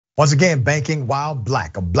Once again, banking while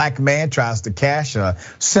black. A black man tries to cash a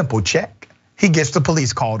simple check. He gets the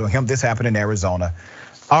police called on him. This happened in Arizona.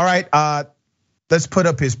 All right, let's put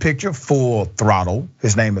up his picture, full throttle.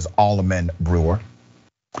 His name is Almond Brewer.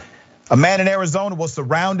 A man in Arizona was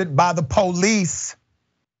surrounded by the police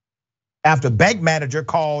after a bank manager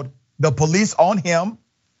called the police on him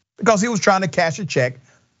because he was trying to cash a check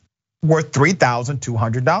worth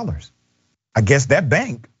 $3,200. I guess that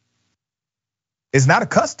bank is not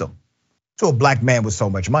accustomed to a black man with so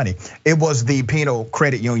much money. It was the Pinal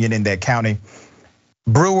credit union in that county.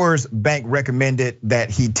 Brewer's bank recommended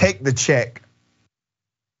that he take the check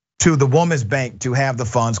to the woman's bank to have the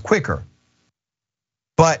funds quicker.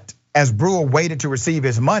 But as Brewer waited to receive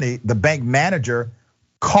his money, the bank manager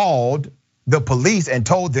called the police and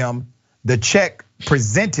told them the check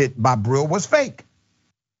presented by Brewer was fake.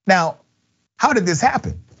 Now, how did this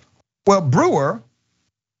happen? Well, Brewer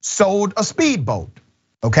sold a speedboat,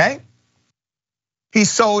 okay? He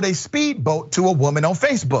sold a speedboat to a woman on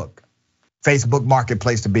Facebook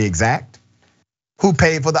Marketplace to be exact, who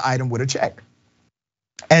paid for the item with a check.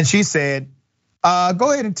 And she said,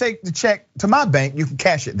 go ahead and take the check to my bank, you can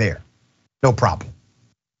cash it there, no problem.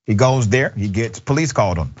 He goes there, he gets police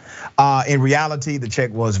called him. In reality, the check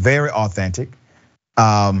was very authentic.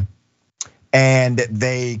 And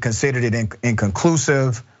they considered it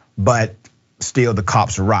inconclusive, but still the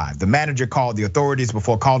cops arrived. The manager called the authorities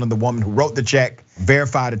before calling the woman who wrote the check,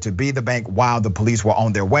 verified it to be the bank while the police were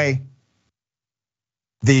on their way.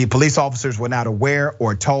 The police officers were not aware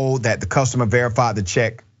or told that the customer verified the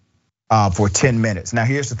check for 10 minutes. Now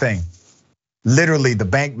here's the thing, literally the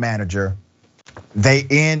bank manager, they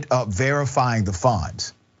end up verifying the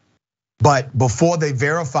funds. But before they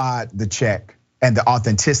verified the check and the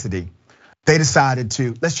authenticity, they decided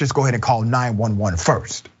to, let's just go ahead and call 911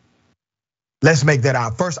 first. Let's make that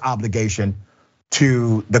our first obligation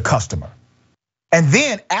to the customer. And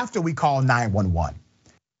then after we call 911,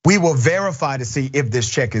 we will verify to see if this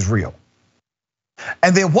check is real.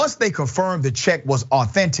 And then once they confirmed the check was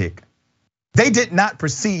authentic, they did not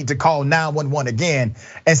proceed to call 911 again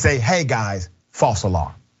and say, hey guys, false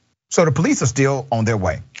alarm. So the police are still on their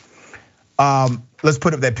way. Let's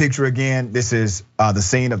put up that picture again. This is the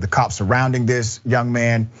scene of the cops surrounding this young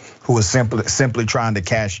man who was simply trying to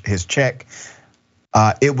cash his check.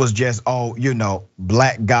 It was just,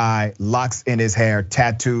 black guy, locks in his hair,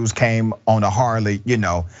 tattoos, came on a Harley,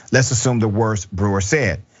 let's assume the worst, Brewer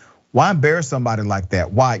said. Why embarrass somebody like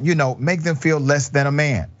that? Why, make them feel less than a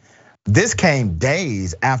man? This came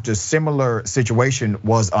days after similar situation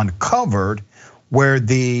was uncovered where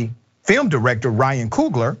the film director, Ryan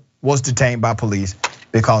Coogler, was detained by police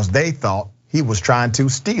because they thought he was trying to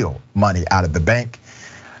steal money out of the bank.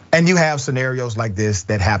 And you have scenarios like this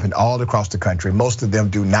that happen all across the country. Most of them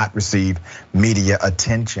do not receive media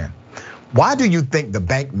attention. Why do you think the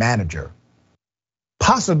bank manager,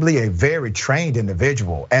 possibly a very trained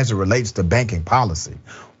individual as it relates to banking policy,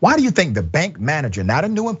 why do you think the bank manager, not a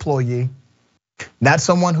new employee, not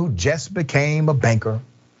someone who just became a banker,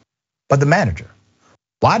 but the manager,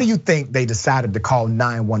 why do you think they decided to call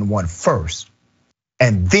 911 first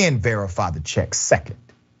and then verify the check second?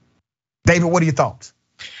 David, what are your thoughts?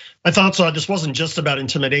 I thought so. This wasn't just about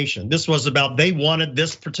intimidation. This was about they wanted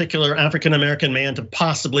this particular African-American man to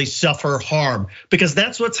possibly suffer harm, because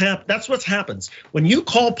that's what happens. When you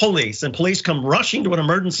call police and police come rushing to an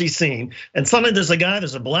emergency scene, and suddenly there's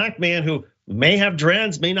a black man who may have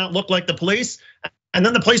dreads, may not look like the police. And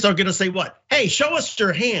then the police are gonna say what? Hey, show us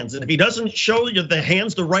your hands. And if he doesn't show you the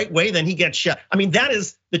hands the right way, then he gets shot. I mean, that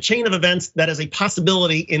is the chain of events that is a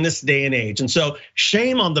possibility in this day and age. And so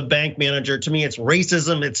shame on the bank manager. To me, it's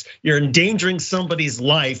racism. It's you're endangering somebody's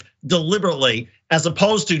life deliberately, as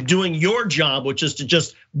opposed to doing your job, which is to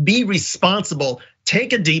just be responsible,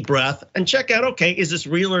 take a deep breath and check out, okay, is this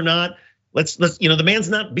real or not? Let's the man's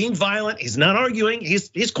not being violent. He's not arguing.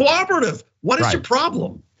 He's cooperative. What is your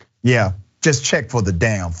problem? Yeah. Just check for the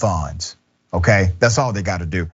damn funds, okay? That's all they gotta do.